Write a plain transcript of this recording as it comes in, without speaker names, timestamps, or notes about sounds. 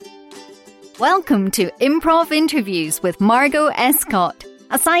Welcome to Improv Interviews with Margot Escott,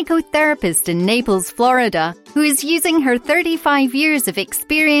 a psychotherapist in Naples, Florida, who is using her 35 years of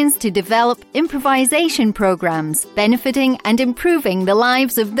experience to develop improvisation programs benefiting and improving the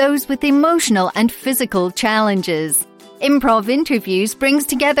lives of those with emotional and physical challenges. Improv Interviews brings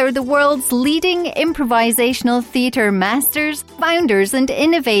together the world's leading improvisational theatre masters, founders, and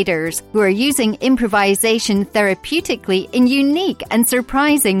innovators who are using improvisation therapeutically in unique and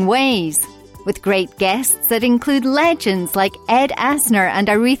surprising ways. With great guests that include legends like Ed Asner and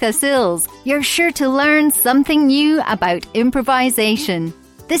Aretha Sills, you're sure to learn something new about improvisation.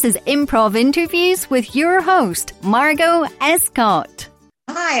 This is Improv Interviews with your host, Margot Escott.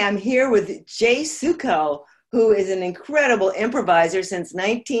 Hi, I'm here with Jay Suko, who is an incredible improviser since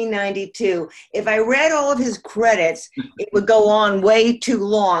 1992. If I read all of his credits, it would go on way too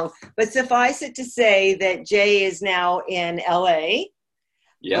long. But suffice it to say that Jay is now in LA.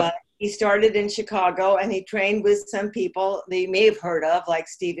 Yep. He started in Chicago and he trained with some people that you may have heard of, like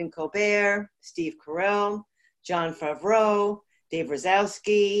Stephen Colbert, Steve Carell, Jon Favreau, Dave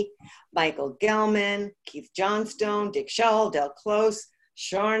Razowsky, Michael Gelman, Keith Johnstone, Dick Shaw, Del Close,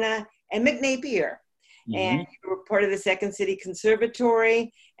 Sharna, and Mick Napier. Mm-hmm. And you were part of the Second City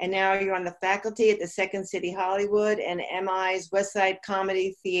Conservatory, and now you're on the faculty at the Second City Hollywood and MI's West Side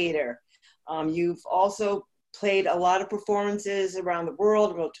Comedy Theater. You've also played a lot of performances around the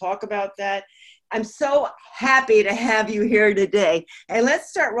world. We'll talk about that. I'm so happy to have you here today. And let's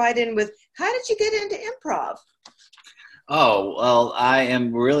start right in with, how did you get into improv? Oh, well, I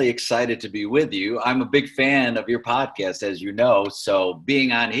am really excited to be with you. I'm a big fan of your podcast, as you know, so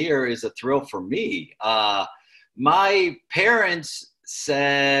being on here is a thrill for me. My parents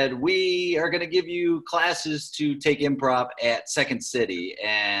said, we are going to give you classes to take improv at Second City,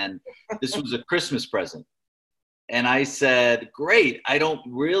 and this was a Christmas present. And I said, great, I don't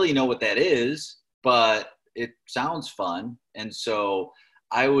really know what that is, but it sounds fun. And so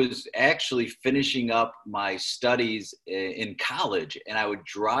I was actually finishing up my studies in college, and I would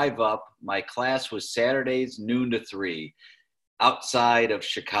drive up. My class was Saturdays, noon to 3, outside of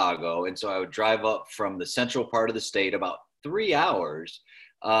Chicago. And so I would drive up from the central part of the state about 3 hours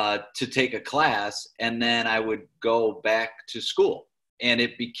to take a class, and then I would go back to school. And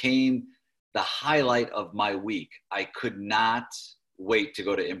it became the highlight of my week. I could not wait to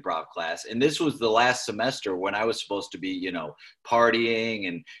go to improv class. And this was the last semester when I was supposed to be,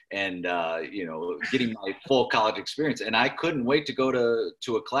 partying and getting my full college experience. And I couldn't wait to go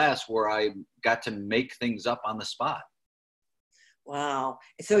to a class where I got to make things up on the spot. Wow.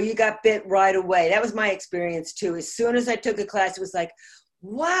 So you got bit right away. That was my experience too. As soon as I took a class, it was like,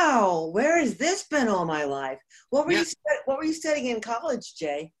 wow, where has this been all my life? What were you studying in college,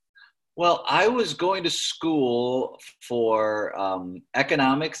 Jay? Well, I was going to school for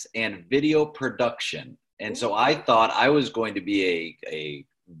economics and video production. And so I thought I was going to be a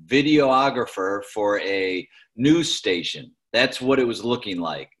videographer for a news station. That's what it was looking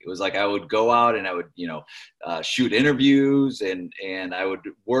like. It was like I would go out and I would, shoot interviews and I would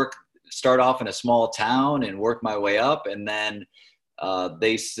start off in a small town and work my way up. And then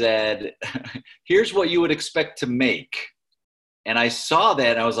they said, here's what you would expect to make. And I saw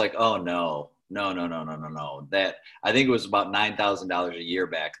that and I was like, oh, no. That, I think it was about $9,000 a year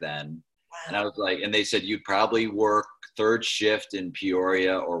back then. Wow. And I was like, and they said, you'd probably work third shift in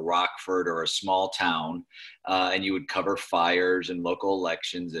Peoria or Rockford or a small town. And you would cover fires and local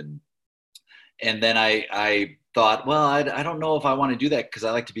elections. And then I thought, well, I don't know if I want to do that because I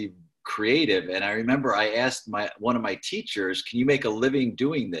like to be creative. And I remember I asked one of my teachers, can you make a living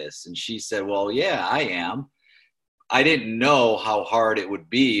doing this? And she said, well, yeah, I am. I didn't know how hard it would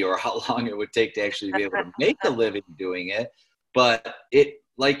be or how long it would take to actually be able to make a living doing it. But it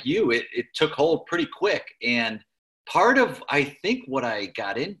took hold pretty quick. And part of, I think, what I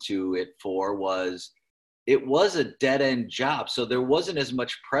got into it for was it was a dead-end job. So there wasn't as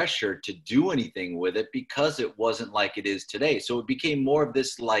much pressure to do anything with it because it wasn't like it is today. So it became more of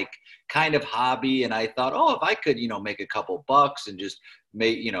this like kind of hobby. And I thought, oh, if I could, make a couple bucks and just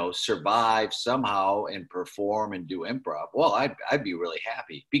survive somehow and perform and do improv, well, I'd be really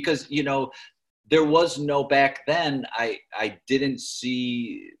happy because, there was no, back then, I didn't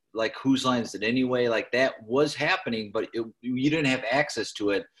see like Whose Line Is It Anyway? Like that was happening, but you didn't have access to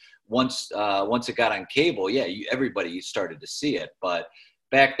it once it got on cable. Yeah, everybody started to see it. But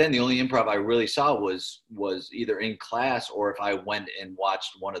back then, the only improv I really saw was either in class or if I went and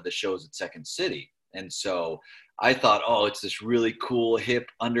watched one of the shows at Second City. And so I thought, oh, it's this really cool, hip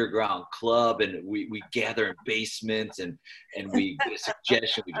underground club, and we gather in basements and we get a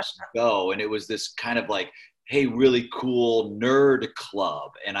suggestion, we just go. And it was this kind of like hey, really cool nerd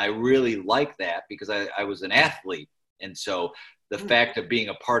club. And I really liked that because I was an athlete. And so the fact of being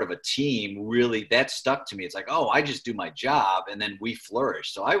a part of a team, really, that stuck to me. It's like, oh, I just do my job and then we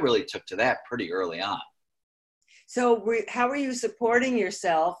flourish. So I really took to that pretty early on. So how were you supporting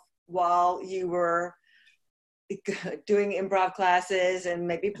yourself while you were doing improv classes and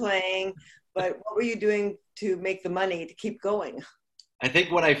maybe playing? But what were you doing to make the money to keep going? I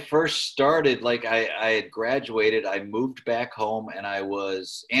think when I first started, like I had graduated, I moved back home and I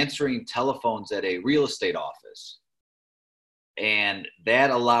was answering telephones at a real estate office. And that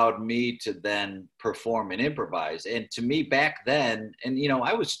allowed me to then perform and improvise. And to me back then, and you know,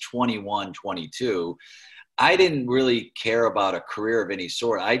 I was 21, 22, I didn't really care about a career of any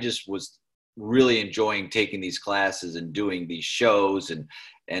sort. I just was really enjoying taking these classes and doing these shows.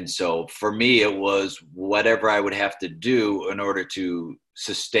 And so for me, it was whatever I would have to do in order to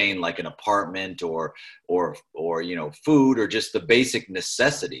sustain like an apartment or, you know, food or just the basic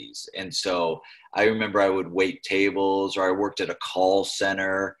necessities. And so I remember I would wait tables or I worked at a call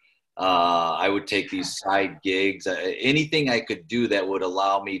center. I would take these side gigs, anything I could do that would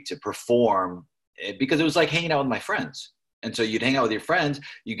allow me to perform, because it was like hanging out with my friends. And so you'd hang out with your friends,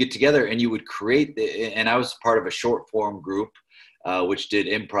 you get together and you would create, and I was part of a short form group, which did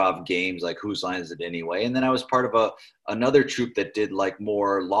improv games like Whose Line Is It Anyway? And then I was part of another troupe that did like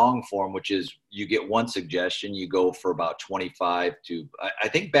more long form, which is you get one suggestion, you go for about 25 to, I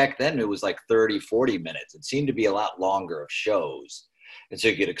think back then it was like 30, 40 minutes. It seemed to be a lot longer of shows. And so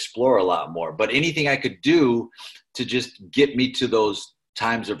you could explore a lot more. But anything I could do to just get me to those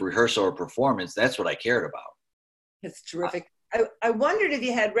times of rehearsal or performance, that's what I cared about. It's terrific. I wondered if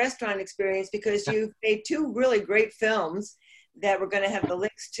you had restaurant experience because you've made two really great films that we're going to have the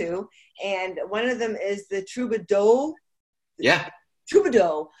links to. And one of them is the Troubadour. Yeah.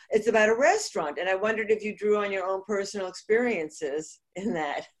 Troubadour. It's about a restaurant. And I wondered if you drew on your own personal experiences in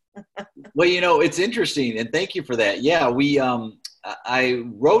that. Well, you know, it's interesting. And thank you for that. Yeah, I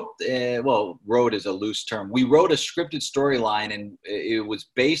wrote, wrote is a loose term. We wrote a scripted storyline and it was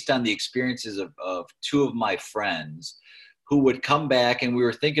based on the experiences of two of my friends who would come back, and we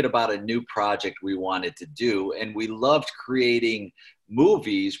were thinking about a new project we wanted to do. And we loved creating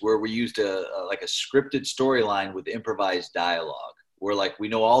movies where we used a scripted storyline with improvised dialogue. We're like, we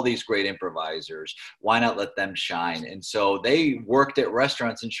know all these great improvisers. Why not let them shine? And so they worked at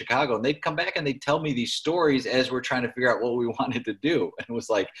restaurants in Chicago, and they'd come back and they'd tell me these stories as we're trying to figure out what we wanted to do. And it was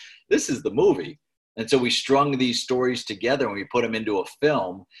like, this is the movie. And so we strung these stories together and we put them into a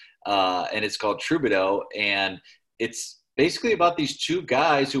film, and it's called Troubadour. And it's basically about these two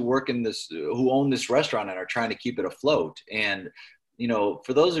guys who own this restaurant and are trying to keep it afloat. And you know,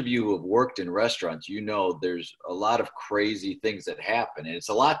 for those of you who have worked in restaurants, you know, there's a lot of crazy things that happen. And it's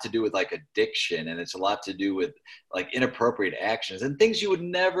a lot to do with like addiction, and it's a lot to do with like inappropriate actions and things you would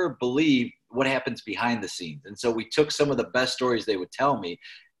never believe what happens behind the scenes. And so we took some of the best stories they would tell me,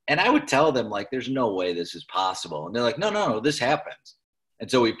 and I would tell them like, there's no way this is possible. And they're like, no, this happens. And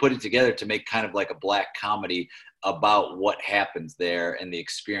so we put it together to make kind of like a black comedy about what happens there and the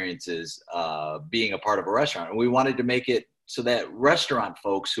experiences being a part of a restaurant. And we wanted to make it so that restaurant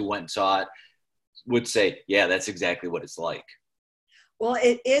folks who went and saw it would say, yeah, that's exactly what it's like. Well,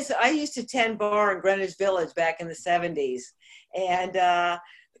 it is. I used to tend bar in Greenwich Village back in the 70s. And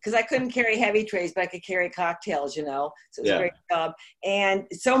because I couldn't carry heavy trays, but I could carry cocktails, you know. So it was a great job. And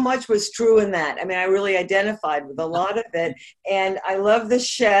so much was true in that. I mean, I really identified with a lot of it. And I love the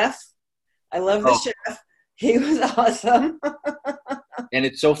chef. Chef. He was awesome. And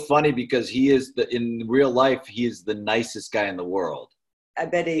it's so funny because in real life, he is the nicest guy in the world. I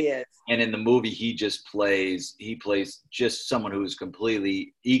bet he is. And in the movie, he plays just someone who is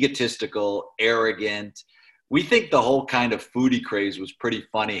completely egotistical, arrogant. We think the whole kind of foodie craze was pretty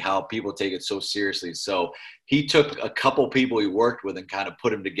funny, how people take it so seriously. So he took a couple people he worked with and kind of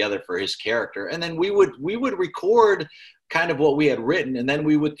put them together for his character. And then we would record kind of what we had written, and then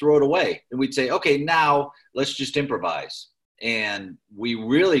we would throw it away. And we'd say, okay, now let's just improvise. And we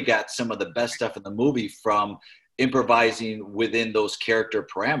really got some of the best stuff in the movie from improvising within those character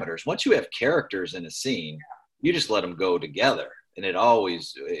parameters. Once you have characters in a scene, you just let them go together. And it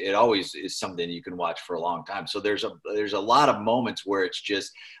always is something you can watch for a long time. So there's a lot of moments where it's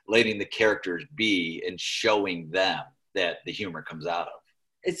just letting the characters be and showing them that the humor comes out of.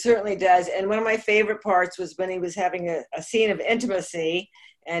 It certainly does. And one of my favorite parts was when he was having a scene of intimacy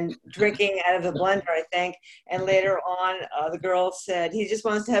and drinking out of the blender, I think. And later on, the girl said, he just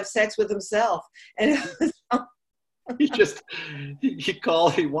wants to have sex with himself. And it was,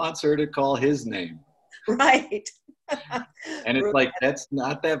 he wants her to call his name. Right. And it's like, that's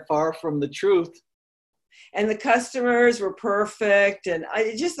not that far from the truth. And the customers were perfect, and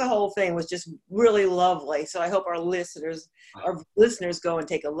just the whole thing was just really lovely. So I hope our listeners go and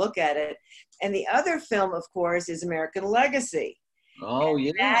take a look at it. And the other film, of course, is American Legacy. Oh,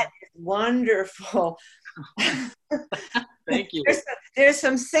 yeah. That is wonderful. Thank you. There's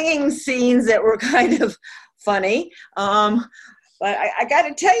some singing scenes that were kind of funny. But I got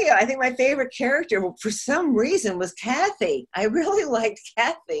to tell you, I think my favorite character, for some reason, was Kathy. I really liked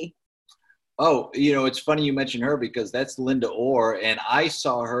Kathy. Oh, it's funny you mentioned her because that's Linda Orr, and I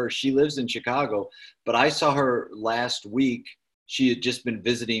saw her. She lives in Chicago, but I saw her last week. She had just been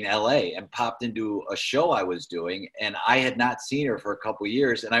visiting LA and popped into a show I was doing, and I had not seen her for a couple of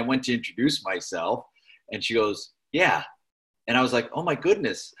years. And I went to introduce myself, and she goes, "Yeah," and I was like, "Oh my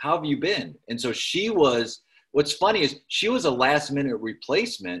goodness, how have you been?" And so she was. What's funny is she was a last-minute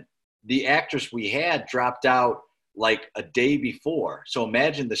replacement. The actress we had dropped out like a day before. So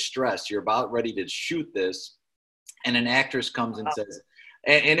imagine the stress. You're about ready to shoot this, and an actress comes and says,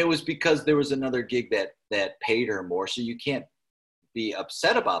 and it was because there was another gig that paid her more. So you can't be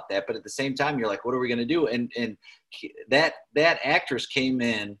upset about that. But at the same time, you're like, what are we going to do? And that actress came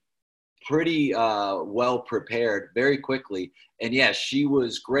in pretty well prepared very quickly. And yeah, she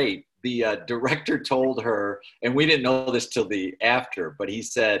was great. The director told her, and we didn't know this till the after, but he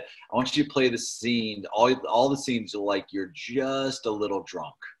said, I want you to play the scene, all the scenes like you're just a little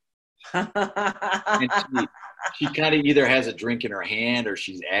drunk. And she kind of either has a drink in her hand or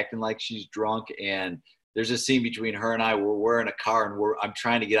she's acting like she's drunk. And there's a scene between her and I where we're in a car and I'm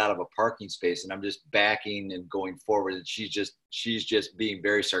trying to get out of a parking space and I'm just backing and going forward. And she's just being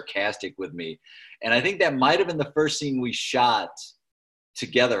very sarcastic with me. And I think that might've been the first scene we shot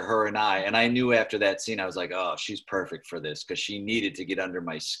together, her and I knew after that scene, I was like, oh, she's perfect for this because she needed to get under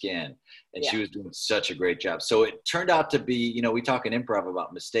my skin. And she was doing such a great job. So it turned out to be, we talk in improv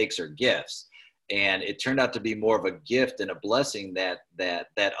about mistakes or gifts. And it turned out to be more of a gift and a blessing that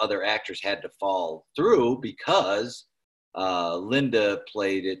other actors had to fall through because Linda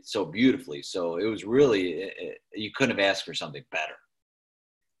played it so beautifully. So it was really, you couldn't have asked for something better.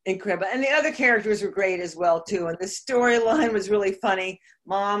 Incredible. And the other characters were great as well, too. And the storyline was really funny.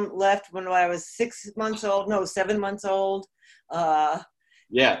 Mom left when I was 7 months old.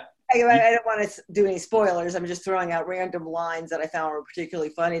 Yeah. I don't want to do any spoilers. I'm just throwing out random lines that I found were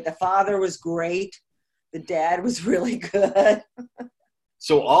particularly funny. The father was great. The dad was really good.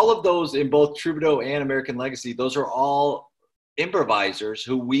 So all of those in both Troubadour and American Legacy, those are all improvisers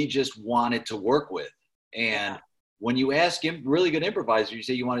who we just wanted to work with. And when you ask really good improvisers, you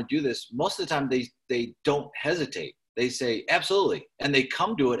say you want to do this, most of the time they don't hesitate. They say, absolutely. And they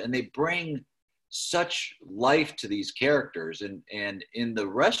come to it and they bring such life to these characters. And in the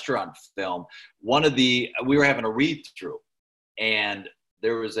restaurant film, we were having a read through and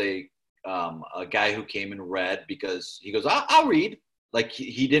there was a guy who came and read because he goes, I'll read. Like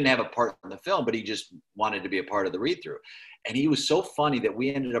he didn't have a part in the film, but he just wanted to be a part of the read through. And he was so funny that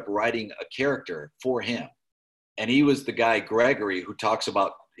we ended up writing a character for him. And he was the guy, Gregory, who talks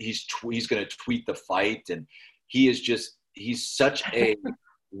about he's going to tweet the fight. And he's such a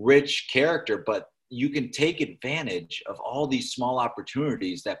rich character, but you can take advantage of all these small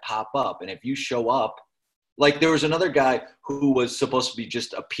opportunities that pop up. And if you show up, like there was another guy who was supposed to be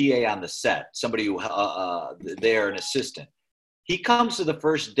just a PA on the set, somebody who they're an assistant. He comes to the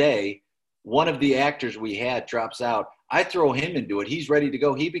first day. One of the actors we had drops out. I throw him into it. He's ready to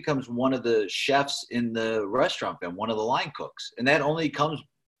go. He becomes one of the chefs in the restaurant film, one of the line cooks. And that only comes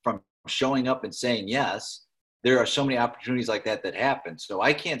from showing up and saying yes. There are so many opportunities like that happen. So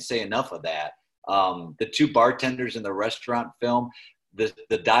I can't say enough of that. The two bartenders in the restaurant film, the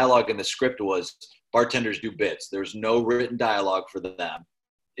dialogue in the script was bartenders do bits. There's no written dialogue for them.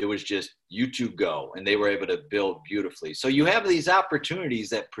 It was just you two go, and they were able to build beautifully. So you have these opportunities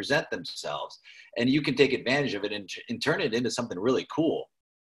that present themselves, and you can take advantage of it and turn it into something really cool.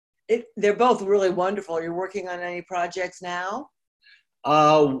 They're both really wonderful. You're working on any projects now?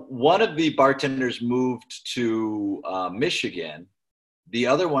 One of the bartenders moved to Michigan. The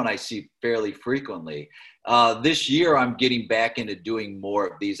other one I see fairly frequently. This year, I'm getting back into doing more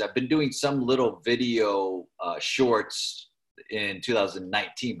of these. I've been doing some little video shorts in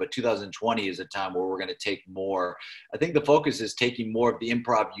 2019, but 2020 is a time where we're going to take more. I think the focus is taking more of the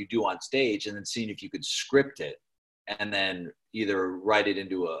improv you do on stage and then seeing if you could script it and then either write it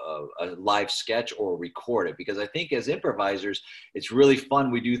into a live sketch or record it. Because I think as improvisers, it's really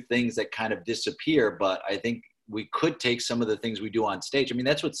fun. We do things that kind of disappear, but I think we could take some of the things we do on stage. I mean,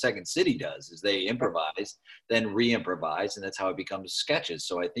 that's what Second City does, is they improvise, then re-improvise, and that's how it becomes sketches.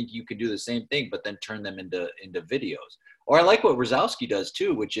 So I think you can do the same thing, but then turn them into videos. Or I like what Wazowski does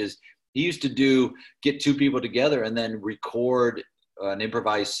too, which is He used to get two people together and then record an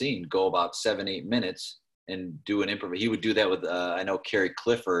improvised scene, go about 7-8 minutes and do an improv. He would do that with, I know Carrie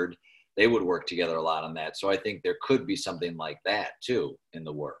Clifford, they would work together a lot on that. So I think there could be something like that too in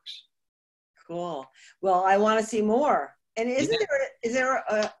the works. Cool. Well, I want to see more. And is there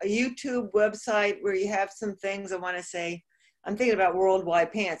a YouTube website where you have some things I want to say? I'm thinking about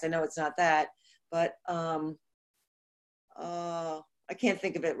Worldwide Pants. I know it's not that, but I can't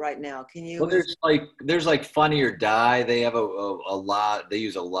think of it right now. Can you? Well, there's like Funny or Die. They have a lot. They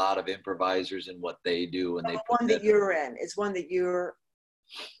use a lot of improvisers in what they do, and they the one that you're in. It's one that you're.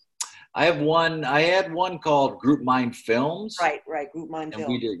 I have one. I had one called Group Mind Films. Right. Group Mind Films.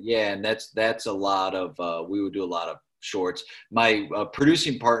 We did, yeah, and that's a lot of. We would do a lot of shorts. My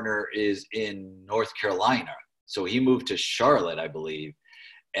producing partner is in North Carolina, so he moved to Charlotte, I believe,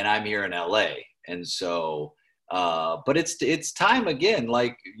 and I'm here in LA, and so. But it's time again.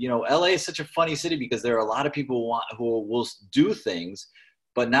 Like, you know, LA is such a funny city because there are a lot of people who will do things,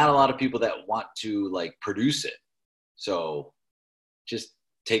 but not a lot of people that want to like produce it. So just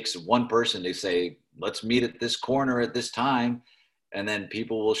takes one person to say, let's meet at this corner at this time, and then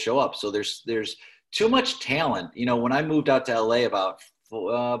people will show up. So there's too much talent. You know, when I moved out to LA about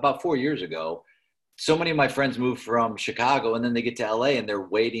 4 years ago, so many of my friends moved from Chicago, and then they get to LA and they're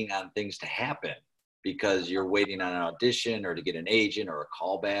waiting on things to happen, because you're waiting on an audition or to get an agent or a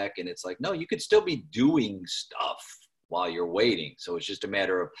callback. And it's like, no, you could still be doing stuff while you're waiting. So it's just a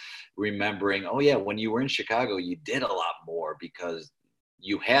matter of remembering, oh yeah, when you were in Chicago, you did a lot more because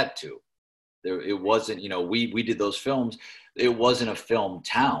you had to. It wasn't, you know, we did those films. It wasn't a film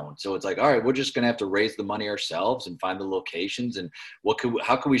town. So it's like, all right, we're just going to have to raise the money ourselves and find the locations. And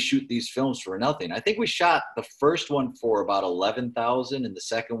how can we shoot these films for nothing? I think we shot the first one for about $11,000 and the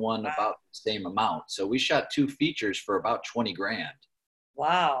second one about the same amount. So we shot 2 features for about $20,000.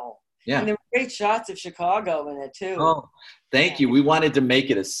 Wow. Yeah. And there were great shots of Chicago in it too. Oh, thank you. We wanted to make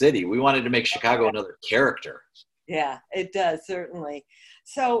it a city. We wanted to make Chicago another character. Yeah, it does, certainly.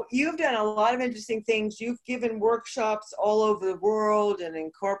 So you've done a lot of interesting things. You've given workshops all over the world and in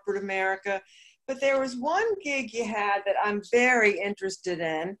corporate America. But there was one gig you had that I'm very interested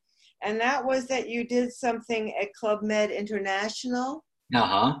in, and that was that you did something at Club Med International.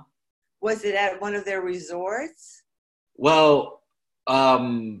 Uh-huh. Was it at one of their resorts? Well,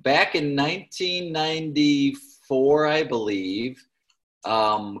 back in 1994, I believe,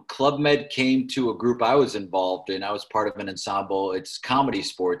 Club Med came to a group I was involved in. I was part of an ensemble. It's Comedy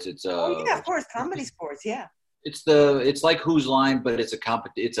Sports. It's oh yeah, of course, Comedy Sports. Yeah. It's like Who's Line, but it's a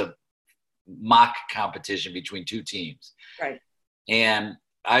mock competition between 2 teams. Right. And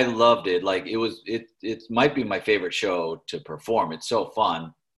I loved it. Like it might be my favorite show to perform. It's so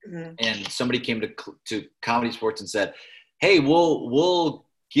fun. Mm-hmm. And somebody came to Comedy Sports and said, "Hey, we'll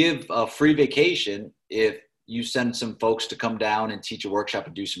give a free vacation if you send some folks to come down and teach a workshop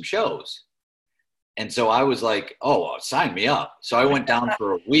and do some shows." And so I was like, oh, sign me up. So I went down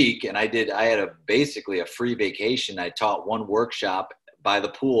for a week and I had basically a free vacation. I taught 1 workshop by the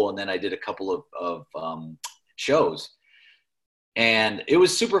pool, and then I did a couple of shows, and it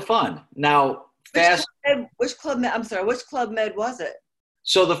was super fun. Now, which Club Med was it?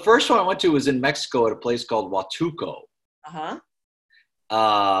 So the first one I went to was in Mexico at a place called Huatuco,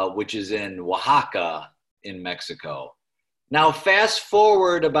 which is in Oaxaca, in Mexico. Now, fast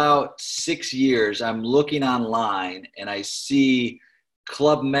forward about 6 years, I'm looking online and I see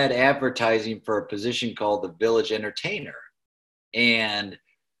Club Med advertising for a position called the Village Entertainer. And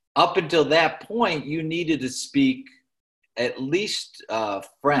up until that point, you needed to speak at least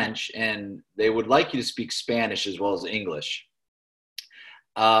French, and they would like you to speak Spanish as well as English.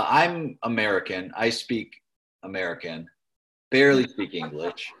 I'm American. I speak American, barely speak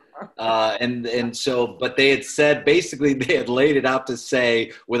English. And so, but they had said, basically they had laid it out to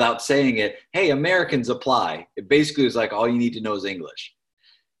say, without saying it, hey, Americans apply. It basically was like, all you need to know is English.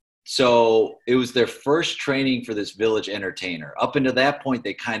 So it was their first training for this Village Entertainer. Up until that point,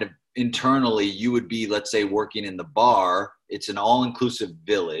 they kind of internally, you would be, let's say, working in the bar. It's an all-inclusive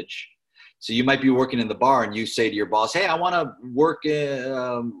village. So you might be working in the bar and you say to your boss, hey, I want to work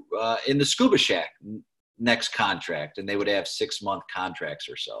in the Scuba Shack next contract, and they would have 6-month contracts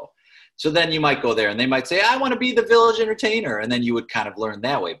or so. So then you might go there and they might say, I want to be the Village Entertainer. And then you would kind of learn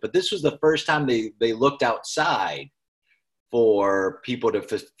that way. But this was the first time they looked outside for people to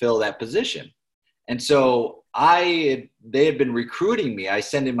fulfill that position. And so they had been recruiting me. I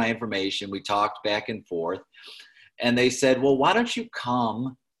sent in my information. We talked back and forth, and they said, well, why don't you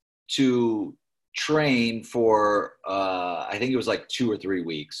come to train for, I think it was like 2 or 3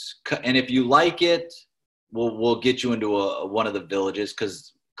 weeks. And if you like it, we'll get you into one of the villages,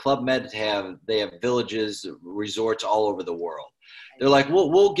 because Club Med they have villages, resorts all over the world. They're like,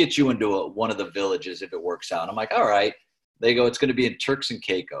 we'll get you into one of the villages if it works out. I'm like, all right. They go, it's going to be in Turks and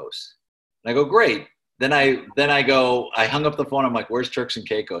Caicos. And I go, great. Then I hung up the phone. I'm like, where's Turks and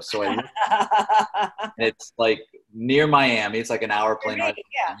Caicos? So it's like near Miami. It's like an hour plane ride.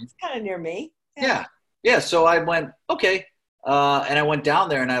 Yeah, it's kind of near me. Yeah. So I went, okay. And I went down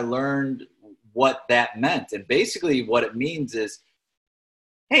there and I learned what that meant. And basically what it means is,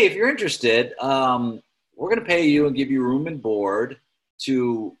 hey, if you're interested, we're going to pay you and give you room and board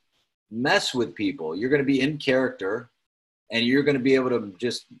to mess with people. You're going to be in character and you're going to be able to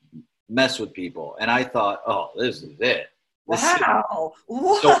just mess with people. And I thought, oh, this is it. Wow.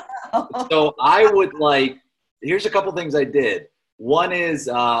 So I would here's a couple things I did. One is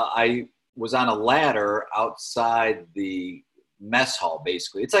I was on a ladder outside the mess hall,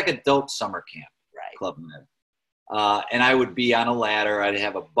 basically. It's like adult summer camp, right. Club Med. And I would be on a ladder. I'd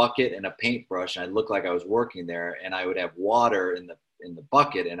have a bucket and a paintbrush, and I'd look like I was working there. And I would have water in the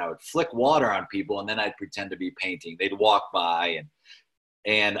bucket, and I would flick water on people, and then I'd pretend to be painting. They'd walk by,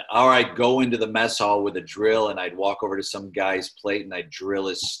 or I'd go into the mess hall with a drill, and I'd walk over to some guy's plate, and I'd drill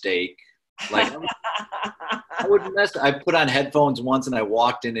his steak. Like I would mess. I put on headphones once, and I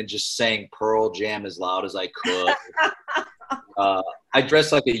walked in and just sang Pearl Jam as loud as I could. I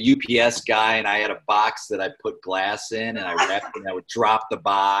dressed like a UPS guy, and I had a box that I put glass in, and I wrapped, and I would drop the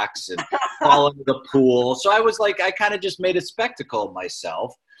box and fall into the pool. So I was like, I kind of just made a spectacle of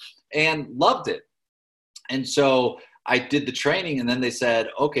myself and loved it. And so I did the training, and then they said,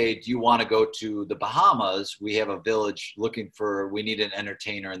 okay, do you want to go to the Bahamas? We have a village we need an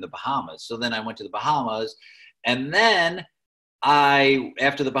entertainer in the Bahamas. So then I went to the Bahamas, and then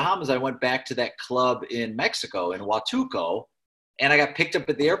after the Bahamas, I went back to that club in Mexico, in Huatuco, and I got picked up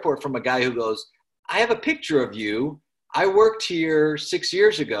at the airport from a guy who goes, I have a picture of you. I worked here 6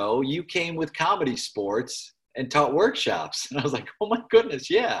 years ago. You came with Comedy Sports and taught workshops. And I was like, oh my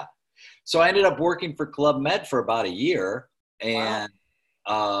goodness, yeah. So I ended up working for Club Med for about a year and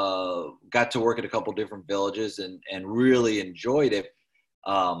got to work at a couple different villages and really enjoyed it.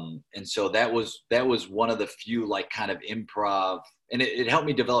 And so that was one of the few kind of improv, and it helped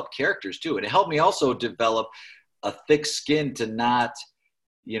me develop characters too. And it helped me also develop a thick skin to not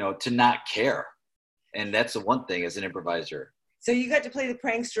care. And that's the one thing as an improviser. So you got to play the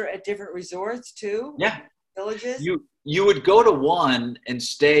prankster at different resorts too? Yeah. Villages? You would go to one and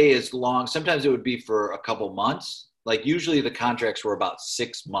stay as long. Sometimes it would be for a couple months. Like usually the contracts were about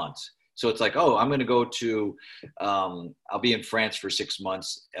 6 months. So it's like, oh, I'm going to go to, I'll be in France for 6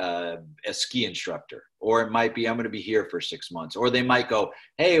 months as ski instructor. Or it might be, I'm going to be here for 6 months. Or they might go,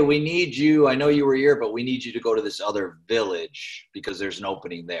 hey, we need you. I know you were here, but we need you to go to this other village because there's an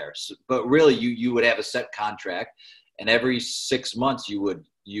opening there. So, but really, you would have a set contract. And every 6 months, you would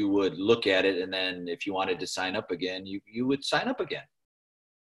look at it. And then if you wanted to sign up again, you would sign up again.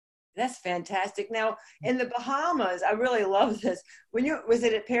 That's fantastic. Now, in the Bahamas, I really love this. Was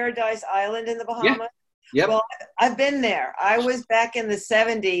it at Paradise Island in the Bahamas? Yeah. Yep. Well, I've been there. I was back in the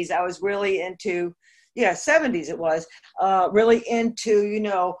 70s. I was really into, 70s it was, really into,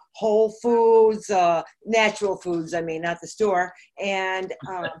 whole foods, natural foods, not the store. And,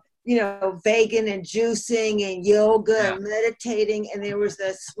 vegan and juicing and yoga and meditating. And there was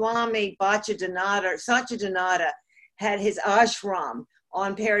the Swami Satchidananda had his ashram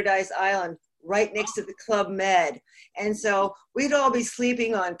on Paradise Island, right next to the Club Med. And so we'd all be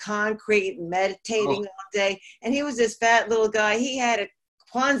sleeping on concrete and meditating all day. And he was this fat little guy. He had a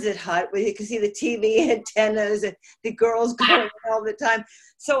Quonset hut where you could see the TV antennas and the girls going all the time.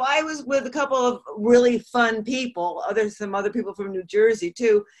 So I was with a couple of really fun people, some other people from New Jersey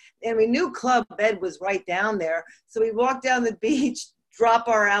too. And we knew Club Med was right down there. So we walked down the beach, drop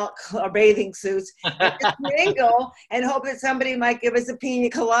our bathing suits, and just mingle and hope that somebody might give us a pina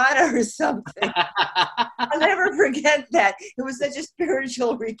colada or something. I'll never forget that. It was such a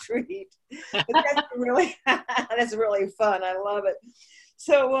spiritual retreat. But that's really fun. I love it.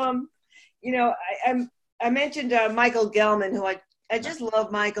 So, I mentioned Michael Gelman, who I just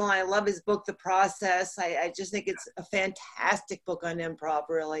love Michael. And I love his book, The Process. I just think it's a fantastic book on improv,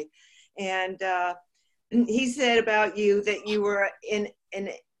 really. And he said about you that you were an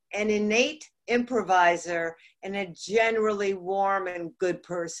innate improviser and a generally warm and good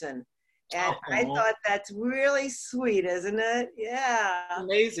person. And I thought that's really sweet, isn't it? Yeah.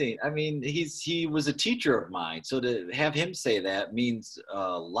 Amazing. I mean, he was a teacher of mine. So to have him say that means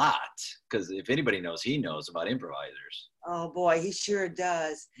a lot, because if anybody knows, he knows about improvisers. Oh boy, he sure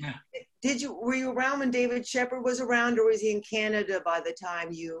does. Yeah. Were you around when David Shepard was around, or was he in Canada by the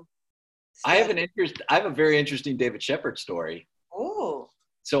time you I have a very interesting David Shepard story. Oh.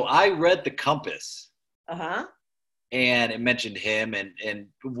 So I read The Compass. Uh-huh. And it mentioned him. And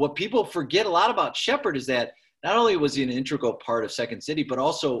what people forget a lot about Shepard is that not only was he an integral part of Second City, but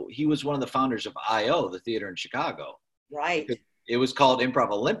also he was one of the founders of I.O., the theater in Chicago. Right. It was called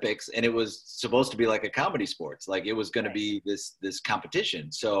Improv Olympics, and it was supposed to be like a comedy sports. Like it was going to be this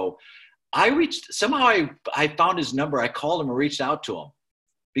competition. So somehow I found his number. I called him and reached out to him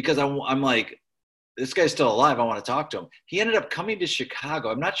because I'm like, this guy's still alive. I want to talk to him. He ended up coming to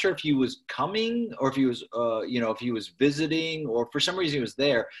Chicago. I'm not sure if he was coming or if he was, if he was visiting or for some reason he was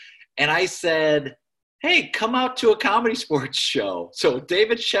there. And I said, hey, come out to a comedy sports show. So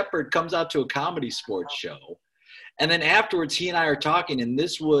David Shepard comes out to a comedy sports show. And then afterwards, he and I are talking. And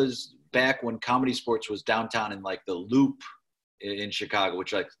this was back when comedy sports was downtown in like the Loop in Chicago,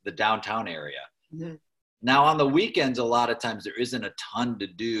 which is like the downtown area. Mm-hmm. Now on the weekends, a lot of times there isn't a ton to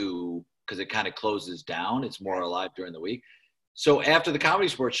do because it kind of closes down. It's more alive during the week. So after the comedy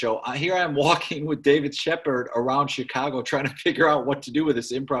sports show, here I am walking with David Shepard around Chicago trying to figure out what to do with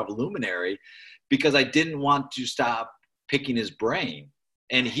this improv luminary because I didn't want to stop picking his brain.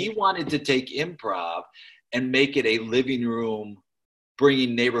 And he wanted to take improv and make it a living room,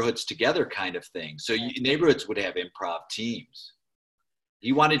 bringing neighborhoods together kind of thing. So neighborhoods would have improv teams.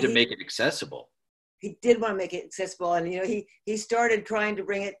 He wanted to make it accessible. He did want to make it accessible, and he started trying to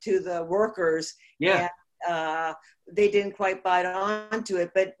bring it to the workers. Yeah. And, they didn't quite bite on to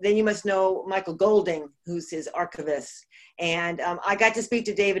it, but then you must know Michael Golding, who's his archivist. And I got to speak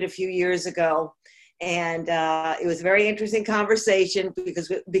to David a few years ago, and it was a very interesting conversation because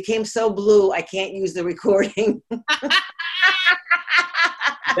it became so blue I can't use the recording.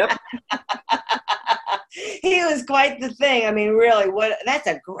 Yep. He was quite the thing. I mean, really, that's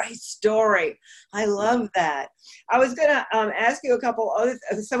a great story. I love that. I was going to ask you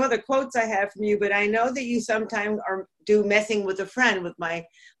some other quotes I have from you, but I know that you sometimes do Messing with a Friend with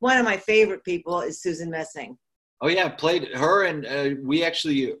one of my favorite people is Susan Messing. Oh yeah, played her, and we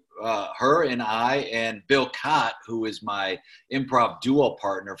actually, her and I and Bill Cott, who is my improv duo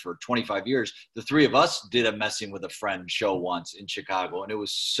partner for 25 years, the three of us did a Messing with a Friend show once in Chicago, and it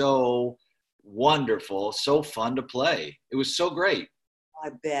was so wonderful, so fun to play. It was so great. I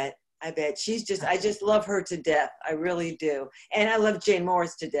bet. I just love her to death. I really do. And I love Jane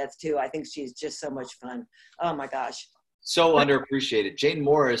Morris to death too. I think she's just so much fun. Oh my gosh. So underappreciated. Jane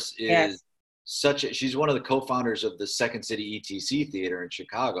Morris is she's one of the co-founders of the Second City ETC Theater in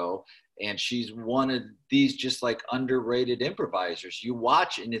Chicago. And she's one of these just like underrated improvisers. You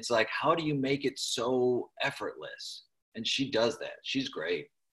watch and it's like, how do you make it so effortless? And she does that. She's great.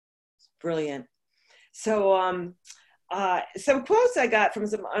 Brilliant. So some quotes I got from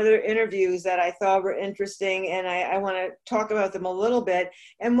some other interviews that I thought were interesting, and I want to talk about them a little bit.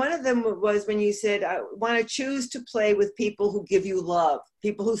 And one of them was when you said, I want to choose to play with people who give you love,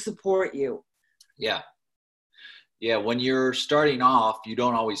 people who support you. Yeah. Yeah. When you're starting off, you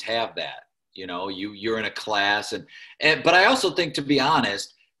don't always have that. You're in a class but I also think, to be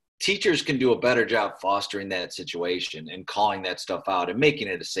honest, teachers can do a better job fostering that situation and calling that stuff out and making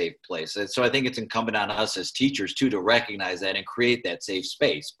it a safe place. And so I think it's incumbent on us as teachers too, to recognize that and create that safe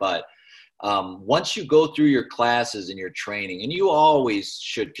space. But once you go through your classes and your training, and you always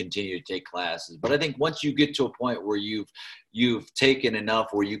should continue to take classes, but I think once you get to a point where you've taken enough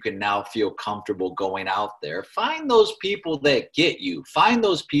where you can now feel comfortable going out there, find those people that get you, find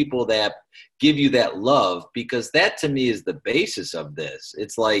those people that give you that love, because that to me is the basis of this.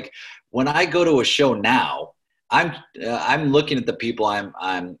 It's like when I go to a show now, I'm looking at the people I'm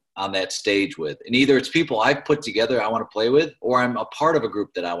on that stage with, and either it's people I've put together I want to play with, or I'm a part of a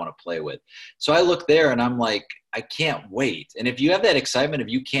group that I want to play with. So I look there and I'm like, I can't wait. And if you have that excitement, if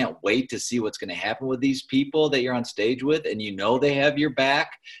you can't wait to see what's going to happen with these people that you're on stage with, and they have your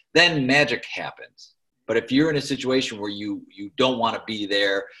back, then magic happens. But if you're in a situation where you don't want to be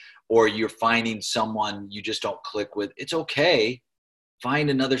there, or you're finding someone you just don't click with, it's okay. Find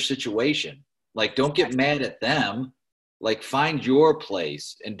another situation. Like, don't get mad at them. Like, find your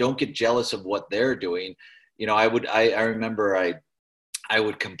place and don't get jealous of what they're doing. I remember I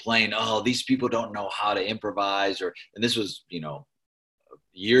would complain, oh, these people don't know how to improvise, and this was,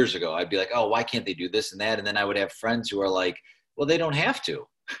 years ago. I'd be like, oh, why can't they do this and that? And then I would have friends who are like, well, they don't have to.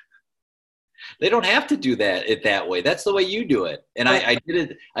 They don't have to do that way. That's the way you do it. And I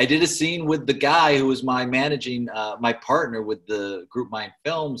did a scene with the guy who was my partner with the Group Mind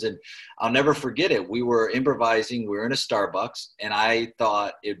Films. And I'll never forget it. We were improvising. We were in a Starbucks, and I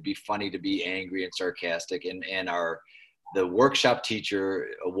thought it'd be funny to be angry and sarcastic. And the workshop teacher,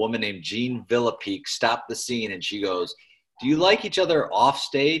 a woman named Jean Villapeak, stopped the scene and she goes, do you like each other off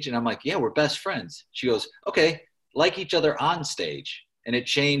stage? And I'm like, yeah, we're best friends. She goes, okay, like each other on stage. And it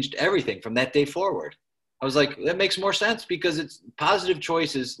changed everything from that day forward. I was like, that makes more sense because it's positive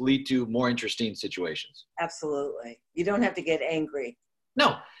choices lead to more interesting situations. Absolutely. You don't have to get angry.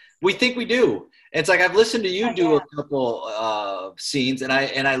 No, we think we do. It's like I've listened to you do a couple scenes, and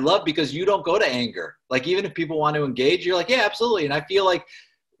I love because you don't go to anger. Like even if people want to engage, you're like, yeah, absolutely. And I feel like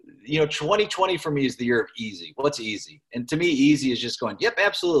 2020 for me is the year of easy. What's easy? And to me, easy is just going, yep,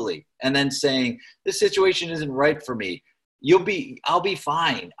 absolutely. And then saying this situation isn't right for me. I'll be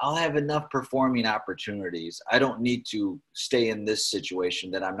fine. I'll have enough performing opportunities. I don't need to stay in this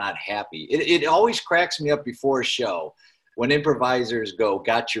situation that I'm not happy. It always cracks me up before a show when improvisers go,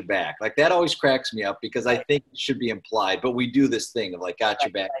 got your back. Like that always cracks me up because I think it should be implied, but we do this thing of like, got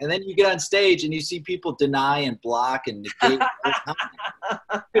your back. And then you get on stage and you see people deny and block and negate.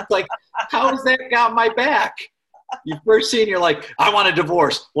 It's like, how has that got my back? You first see and you're like, I want a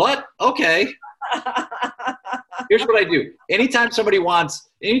divorce. What? Okay. Here's what I do. Anytime somebody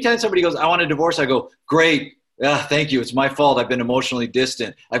goes, I want a divorce, I go, great. Thank you. It's my fault. I've been emotionally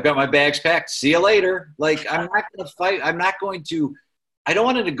distant. I've got my bags packed. See you later. Like, I'm not going to fight. I don't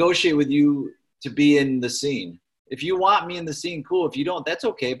want to negotiate with you to be in the scene. If you want me in the scene, cool. If you don't, that's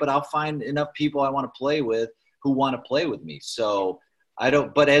okay. But I'll find enough people I want to play with who want to play with me. So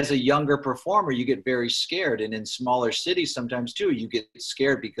but as a younger performer, you get very scared. And in smaller cities sometimes too, you get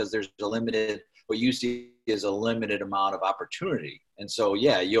scared because there's what you see is a limited amount of opportunity. And so,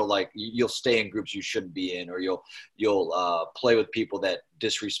 yeah, you'll stay in groups you shouldn't be in, or you'll play with people that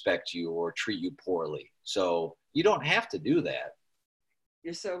disrespect you or treat you poorly. So you don't have to do that.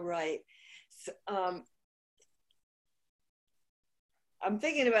 You're so right. So, I'm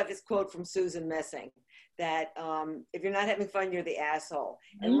thinking about this quote from Susan Messing that if you're not having fun, you're the asshole.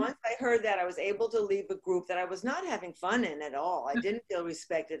 Mm-hmm. And once I heard that, I was able to leave a group that I was not having fun in at all. I didn't feel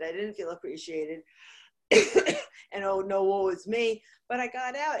respected. I didn't feel appreciated. And oh no, it's me. But I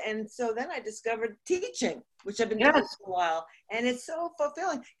got out. And so then I discovered teaching, which I've been doing for a while. And it's so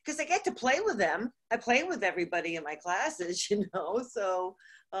fulfilling because I get to play with them. I play with everybody in my classes, So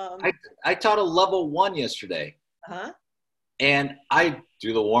I taught a level 1 yesterday. Uh-huh. And I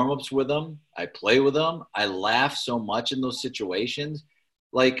do the warm-ups with them. I play with them. I laugh so much in those situations.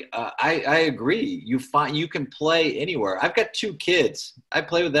 Like, I agree. You can play anywhere. I've got 2 kids. I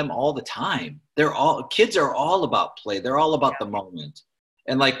play with them all the time. Kids are all about play. They're all about the moment.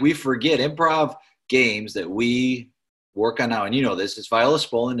 And like we forget improv games that we work on now. And you know this, it's Viola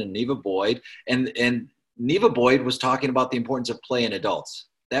Spolin and Neva Boyd. And Neva Boyd was talking about the importance of play in adults.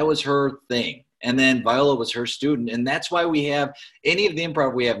 That was her thing. And then Viola was her student. And that's why we have any of the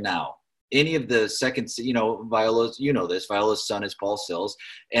improv we have now. Any of the Viola's, Viola's son is Paul Sills.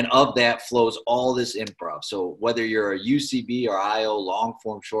 And of that flows all this improv. So whether you're a UCB or IO, long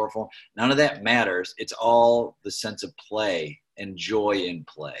form, short form, none of that matters. It's all the sense of play and joy in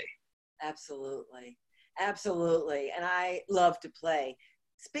play. Absolutely. Absolutely. And I love to play.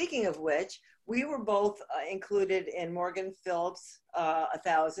 Speaking of which, we were both included in Morgan Phillips'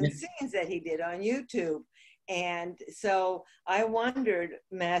 1,000 Scenes that he did on YouTube. And so I wondered,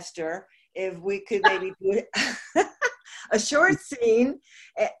 Master, if we could maybe do a short scene,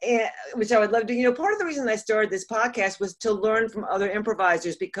 which I would love to. Part of the reason I started this podcast was to learn from other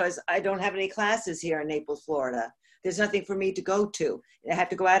improvisers because I don't have any classes here in Naples, Florida. There's nothing for me to go to. I have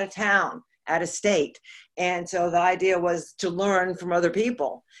to go out of town, out of state. And so the idea was to learn from other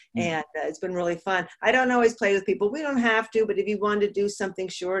people. And it's been really fun. I don't always play with people. We don't have to, but if you wanted to do something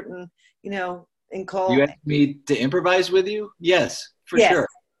short and, and call. You asked me to improvise with you? Yes, for sure.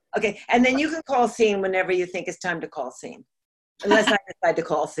 Okay. And then you can call scene whenever you think it's time to call scene. Unless I decide to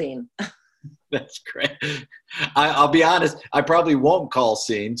call scene. That's great. I'll be honest, I probably won't call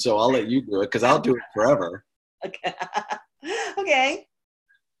scene, so I'll let you do it because I'll do it forever. Okay. Okay.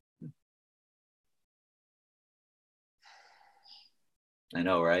 I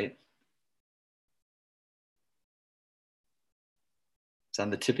know, right? It's on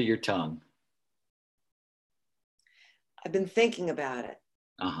the tip of your tongue. I've been thinking about it.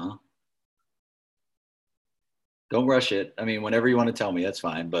 Uh-huh. Don't rush it. I mean, whenever you want to tell me, that's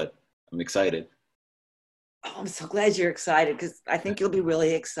fine, but I'm excited. Oh, I'm so glad you're excited because I think you'll be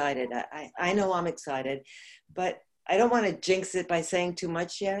really excited. I know I'm excited, but I don't want to jinx it by saying too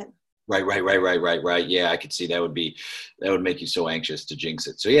much yet. Right. Yeah, I could see that would make you so anxious to jinx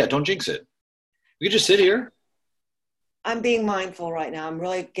it. So yeah, don't jinx it. You can just sit here. I'm being mindful right now. I'm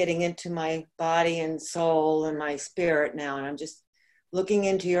really getting into my body and soul and my spirit now. And I'm just looking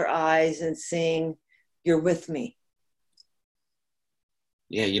into your eyes and seeing you're with me.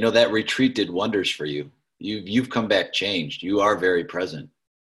 Yeah, that retreat did wonders for you. You've come back changed. You are very present.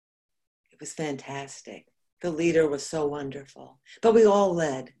 It was fantastic. The leader was so wonderful. But we all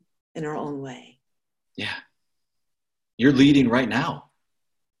led in our own way. Yeah. You're leading right now.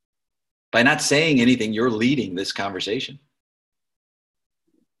 By not saying anything, you're leading this conversation.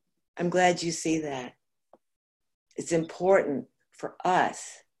 I'm glad you see that. It's important for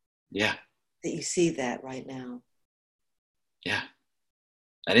us. Yeah. That you see that right now. Yeah.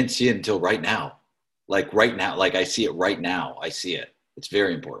 I didn't see it until right now. Like right now, like I see it right now. I see it. It's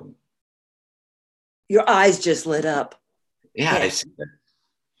very important. Your eyes just lit up. Yeah, I see it.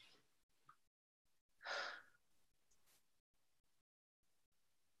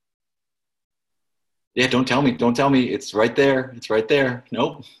 Yeah, don't tell me. Don't tell me. It's right there. It's right there.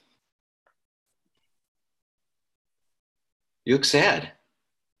 Nope. You look sad.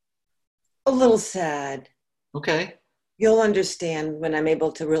 A little sad. Okay. You'll understand when I'm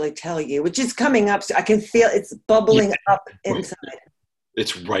able to really tell you, which is coming up. So I can feel it's bubbling up inside.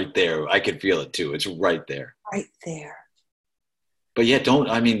 It's right there. I can feel it too. It's right there. Right there. But yeah,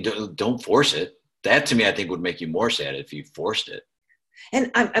 don't force it. That to me, I think would make you more sad if you forced it.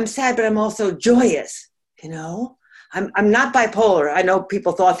 And I'm sad, but I'm also joyous, you know? I'm not bipolar. I know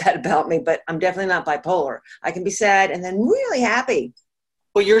people thought that about me, but I'm definitely not bipolar. I can be sad and then really happy.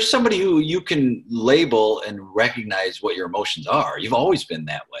 Well, you're somebody who you can label and recognize what your emotions are. You've always been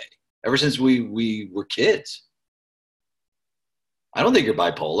that way, ever since we were kids. I don't think you're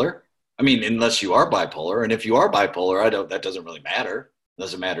bipolar. I mean, unless you are bipolar. And if you are bipolar, that doesn't really matter,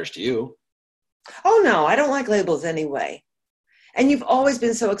 unless it matters to you. Oh, no, I don't like labels anyway. And you've always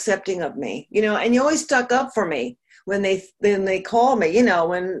been so accepting of me, you know, and you always stuck up for me when they call me, you know,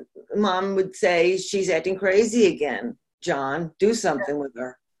 when Mom would say, she's acting crazy again. John, do something with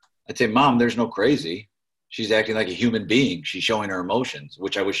her. I'd say, Mom, there's no crazy. She's acting like a human being. She's showing her emotions,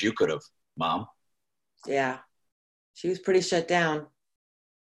 which I wish you could have, Mom. Yeah. She was pretty shut down.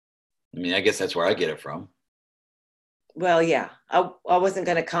 I mean, I guess that's where I get it from. Well, yeah. I wasn't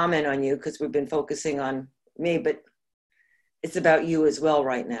going to comment on you because we've been focusing on me, but it's about you as well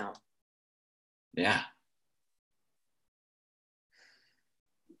right now. Yeah.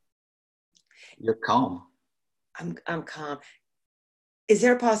 You're calm. I'm calm. Is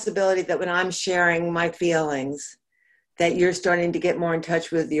there a possibility that when I'm sharing my feelings, that you're starting to get more in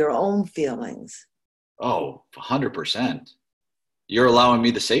touch with your own feelings? Oh, 100%. You're allowing me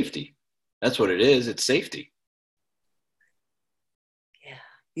the safety. That's what it is. It's safety. Yeah.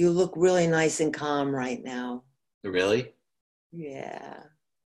 You look really nice and calm right now. Really? Yeah.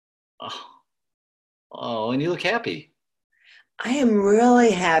 Oh, and you look happy. I am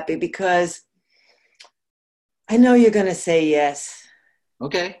really happy because I know you're going to say yes.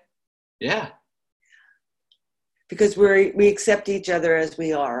 Okay. Yeah. Because we accept each other as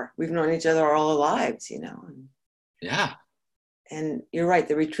we are. We've known each other all our lives, you know. Yeah. And you're right.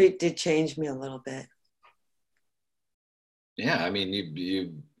 The retreat did change me a little bit. Yeah. I mean,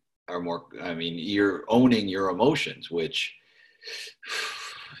 you are more, I mean, you're owning your emotions, which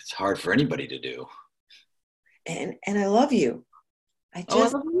it's hard for anybody to do. And I love you. I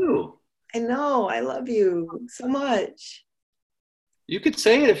love you. I know. I love you so much. You could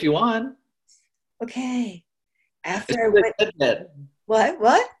say it if you want. Okay. After I went. Said that.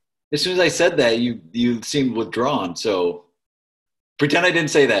 What? As soon as I said that, you seemed withdrawn. So pretend I didn't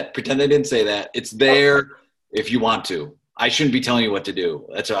say that. Pretend I didn't say that. It's there if you want to. I shouldn't be telling you what to do.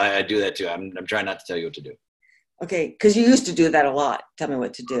 That's why I do that too. I'm trying not to tell you what to do. Okay, because you used to do that a lot. Tell me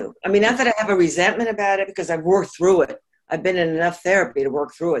what to do. I mean, not that I have a resentment about it, because I've worked through it. I've been in enough therapy to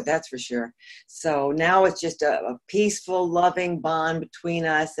work through it, that's for sure. So now it's just a peaceful, loving bond between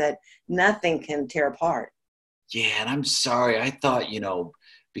us that nothing can tear apart. Yeah, and I'm sorry. I thought,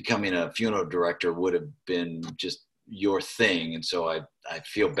 becoming a funeral director would have been just your thing. And so I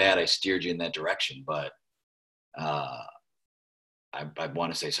feel bad I steered you in that direction, but I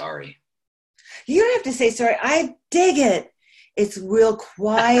want to say sorry. You don't have to say sorry. I dig it. It's real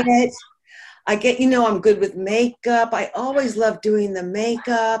quiet. I get, I'm good with makeup. I always love doing the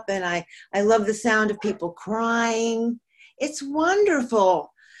makeup, and I love the sound of people crying. It's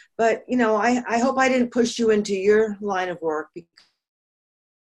wonderful. But, I hope I didn't push you into your line of work.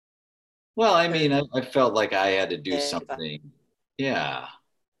 Well, I mean, I felt like I had to do something. Yeah.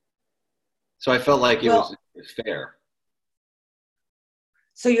 So I felt like it was fair.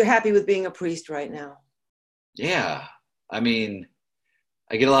 So you're happy with being a priest right now? Yeah. I mean,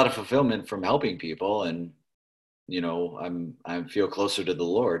 I get a lot of fulfillment from helping people, and, I feel closer to the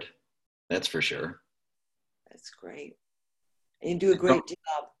Lord. That's for sure. That's great. And you do a great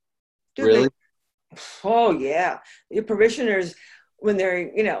job. Really? Oh, yeah. Your parishioners, when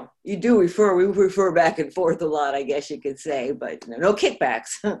they're, we refer back and forth a lot, I guess you could say, but no kickbacks.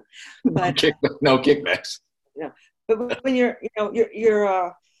 But, no kickbacks. you know. But when your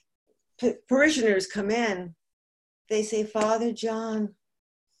parishioners come in, they say, Father John,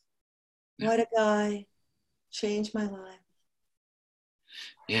 what a guy, changed my life.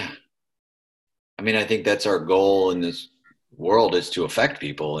 Yeah. I mean, I think that's our goal in this world, is to affect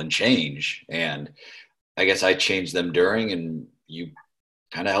people and change. And I guess I changed them during, and you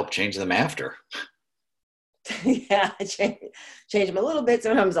kind of help change them after. Yeah, change them a little bit,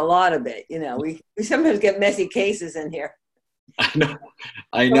 sometimes a lot of it. You know, we sometimes get messy cases in here. I know.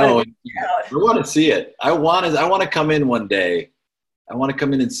 I want to see it. I want to come in one day. I want to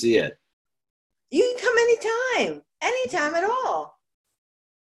come in and see it. You can come anytime at all.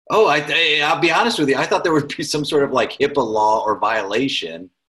 Oh, I'll be honest with you. I thought there would be some sort of like HIPAA law or violation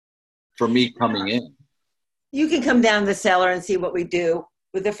for me coming in. You can come down the cellar and see what we do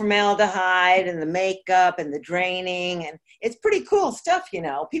with the formaldehyde and the makeup and the draining. And it's pretty cool stuff, you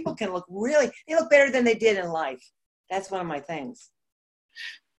know. People can they look better than they did in life. That's one of my things.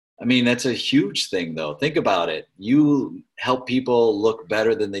 I mean, that's a huge thing, though. Think about it. You help people look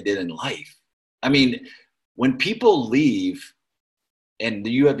better than they did in life. I mean, when people leave and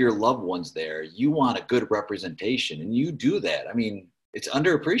you have your loved ones there, you want a good representation, and you do that. I mean, it's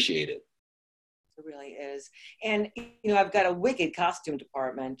underappreciated. It really is. And, you know, I've got a wicked costume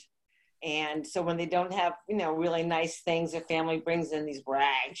department. And so when they don't have, you know, really nice things, their family brings in these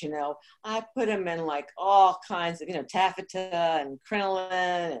rags, you know, I put them in like all kinds of, you know, taffeta and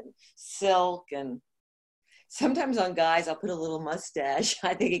crinoline and silk. And sometimes on guys, I'll put a little mustache.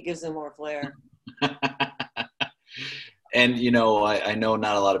 I think it gives them more flair. And, you know, I know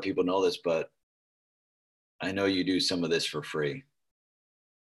not a lot of people know this, but I know you do some of this for free.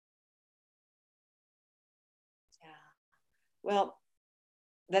 Yeah. Well,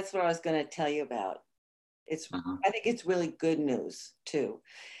 that's what I was going to tell you about. I think it's really good news too.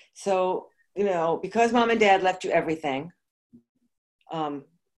 So, you know, because mom and dad left you everything, for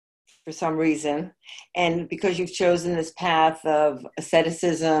some reason, and because you've chosen this path of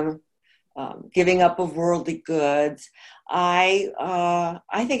asceticism, giving up of worldly goods, I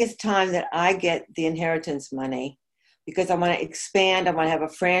think it's time that I get the inheritance money, because I want to expand. I want to have a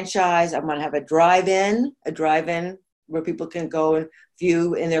franchise. I want to have a drive-in where people can go and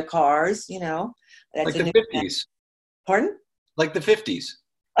view in their cars, you know. That's like the 50s. Pardon? Like the 50s.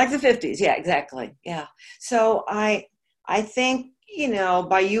 Like the 50s, yeah, exactly, yeah. So I think, you know,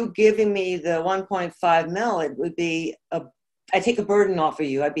 by you giving me the 1.5 mil, it would be I take a burden off of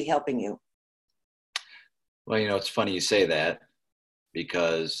you. I'd be helping you. Well, you know, it's funny you say that,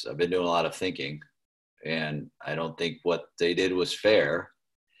 because I've been doing a lot of thinking, and I don't think what they did was fair,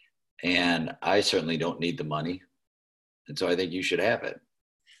 and I certainly don't need the money. And so I think you should have it.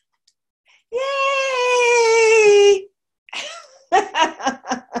 Yay!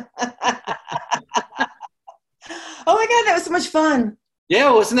 Oh my God, that was so much fun.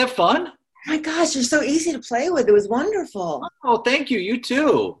 Yeah, wasn't that fun? Oh my gosh, you're so easy to play with. It was wonderful. Oh, thank you. You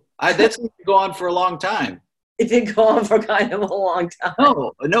too. That's going to go on for a long time. It did go on for kind of a long time.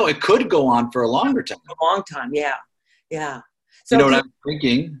 No, it could go on for a longer time. A long time, yeah. Yeah. So you know what I'm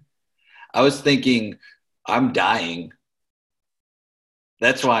thinking? I was thinking, I'm dying.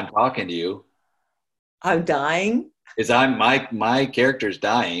 That's why I'm talking to you. I'm dying? Is my character's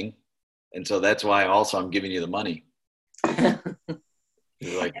dying. And so that's why also I'm giving you the money.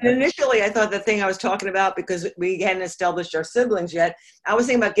 Like, and initially I thought the thing I was talking about, because we hadn't established our siblings yet, I was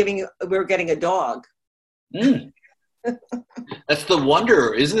thinking about we were getting a dog. That's the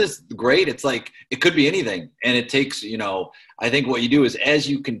wonder. Isn't this great? It's like, it could be anything. And it takes, you know, I think what you do is, as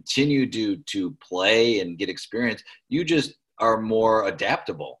you continue to play and get experience, you just are more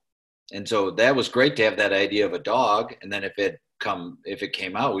adaptable. And so that was great to have that idea of a dog. And then if it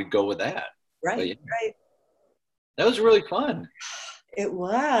came out, we'd go with that. Right. Yeah, right. That was really fun. It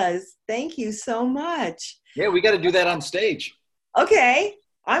was. Thank you so much. Yeah, we got to do that on stage. Okay.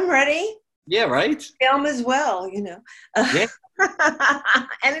 I'm ready. Yeah, right? Film as well, you know. Yeah.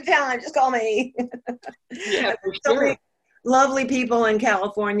 Anytime, just call me. Yeah, for so sure. many lovely people in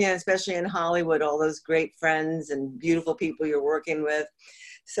California, especially in Hollywood, all those great friends and beautiful people you're working with.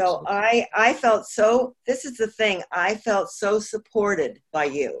 So I felt this is the thing, I felt so supported by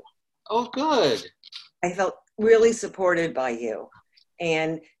you. Oh, good. I felt really supported by you.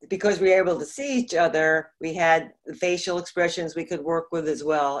 And because we were able to see each other, we had the facial expressions we could work with as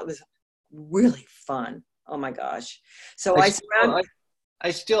well. It was really fun. Oh my gosh. So I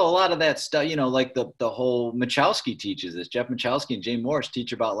still, a lot of that stuff, you know, like the whole Machowski teaches this. Jeff Machowski and Jane Morris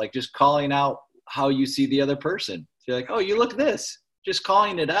teach about like just calling out how you see the other person. So you're like, oh, you look this, just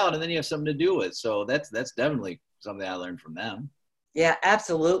calling it out, and then you have something to do with. So that's definitely something I learned from them. Yeah,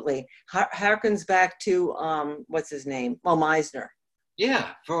 absolutely. Harkens back to, what's his name? Well, Meisner. Yeah,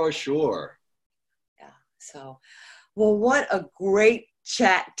 for sure. Yeah. So, well, what a great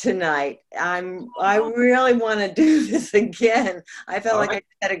chat tonight. I really want to do this again. I felt like I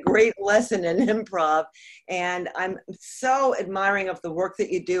had a great lesson in improv, and I'm so admiring of the work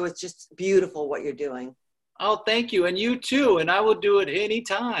that you do. It's just beautiful what you're doing. Oh, thank you. And you too. And I will do it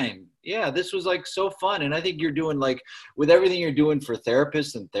anytime. Yeah, this was like so fun. And I think you're doing like with everything you're doing for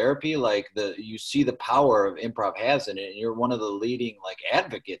therapists and therapy, like you see the power of improv has in it. And you're one of the leading like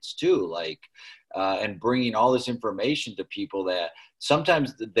advocates too, like, and bringing all this information to people that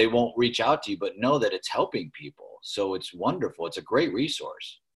sometimes they won't reach out to you, but know that it's helping people. So it's wonderful. It's a great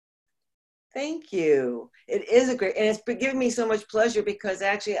resource. Thank you. It is a great, and it's been giving me so much pleasure because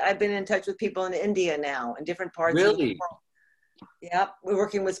actually I've been in touch with people in India now in different parts of the world. Yep, we're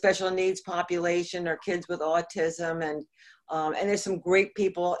working with special needs population or kids with autism, and there's some great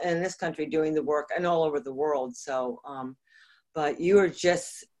people in this country doing the work and all over the world. So, but you are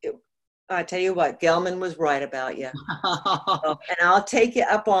just, I tell you what, Gelman was right about you. And I'll take you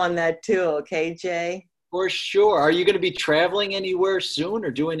up on that too, okay, Jay? For sure. Are you going to be traveling anywhere soon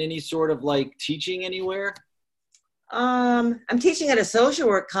or doing any sort of like teaching anywhere? I'm teaching at a social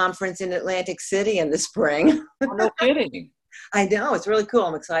work conference in Atlantic City in the spring. Oh, no kidding. I know, it's really cool.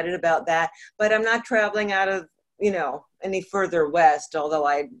 I'm excited about that, but I'm not traveling out of, any further west, although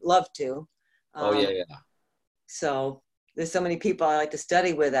I'd love to. Yeah. So there's so many people I like to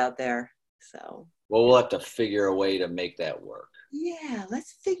study with out there. So. Well, we'll have to figure a way to make that work. Yeah,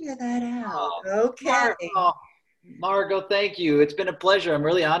 let's figure that out. Okay. Margot, thank you. It's been a pleasure. I'm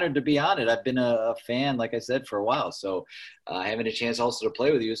really honored to be on it. I've been a fan, like I said, for a while. So having a chance also to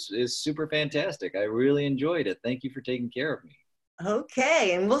play with you is super fantastic. I really enjoyed it. Thank you for taking care of me.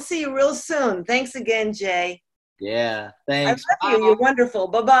 Okay, and we'll see you real soon. Thanks again, Jay. Yeah, thanks. I love you. You're wonderful.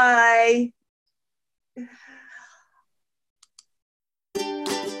 Bye-bye.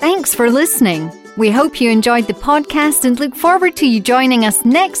 Thanks for listening. We hope you enjoyed the podcast and look forward to you joining us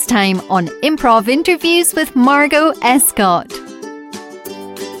next time on Improv Interviews with Margot Escott.